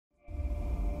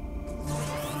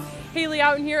Haley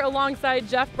Outen here alongside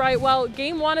Jeff Brightwell.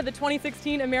 Game 1 of the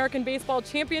 2016 American Baseball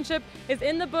Championship is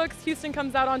in the books. Houston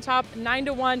comes out on top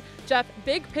 9-1. Jeff,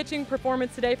 big pitching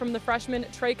performance today from the freshman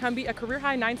Trey Cumbie, a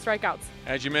career-high 9 strikeouts.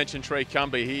 As you mentioned, Trey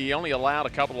Cumbie, he only allowed a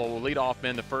couple of leadoff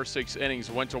men the first 6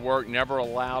 innings, went to work, never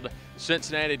allowed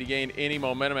Cincinnati to gain any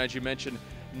momentum. As you mentioned,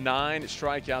 9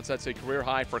 strikeouts. That's a career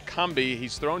high for Cumbie.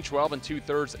 He's thrown 12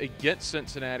 2/3 against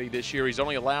Cincinnati this year. He's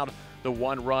only allowed the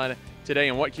 1 run today.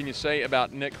 And what can you say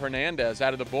about Nick Hernandez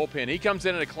out of the bullpen? He comes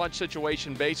in a clutch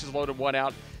situation, bases loaded, 1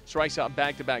 out, strikes out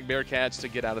back-to-back Bearcats to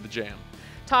get out of the jam.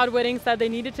 Todd Whitting said they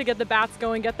needed to get the bats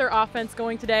going, get their offense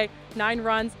going today. 9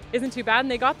 runs isn't too bad,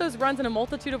 and they got those runs in a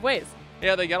multitude of ways.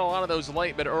 Yeah, they got a lot of those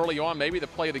late, but early on, maybe the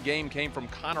play of the game came from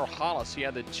Connor Hollis. He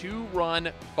had the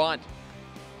 2-run bunt,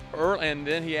 and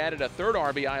then he added a 3rd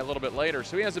RBI a little bit later.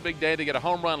 So he has a big day. They get a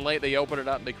home run late, they open it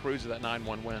up, and they cruise to that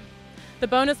 9-1 win. The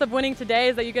bonus of winning today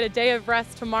is that you get a day of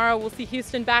rest tomorrow. We'll see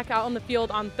Houston back out on the field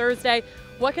on Thursday.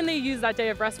 What can they use that day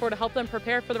of rest for to help them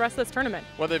prepare for the rest of this tournament?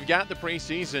 Well, they've got the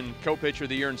preseason co-pitcher of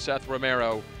the year in Seth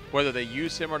Romero. Whether they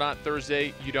use him or not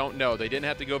Thursday, you don't know. They didn't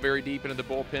have to go very deep into the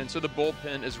bullpen, so the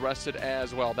bullpen is rested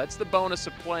as well. That's the bonus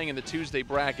of playing in the Tuesday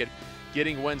bracket,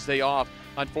 getting Wednesday off.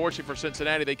 Unfortunately for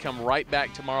Cincinnati, they come right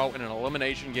back tomorrow in an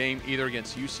elimination game, either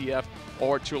against UCF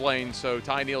or Tulane. So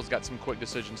Ty Neal's got some quick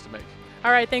decisions to make.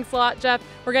 All right, thanks a lot, Jeff.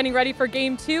 We're getting ready for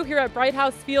Game 2 here at Bright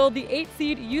House Field, the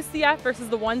 8-seed UCF versus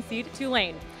the 1-seed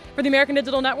Tulane. For the American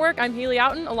Digital Network, I'm Haley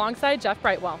Outen alongside Jeff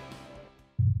Brightwell.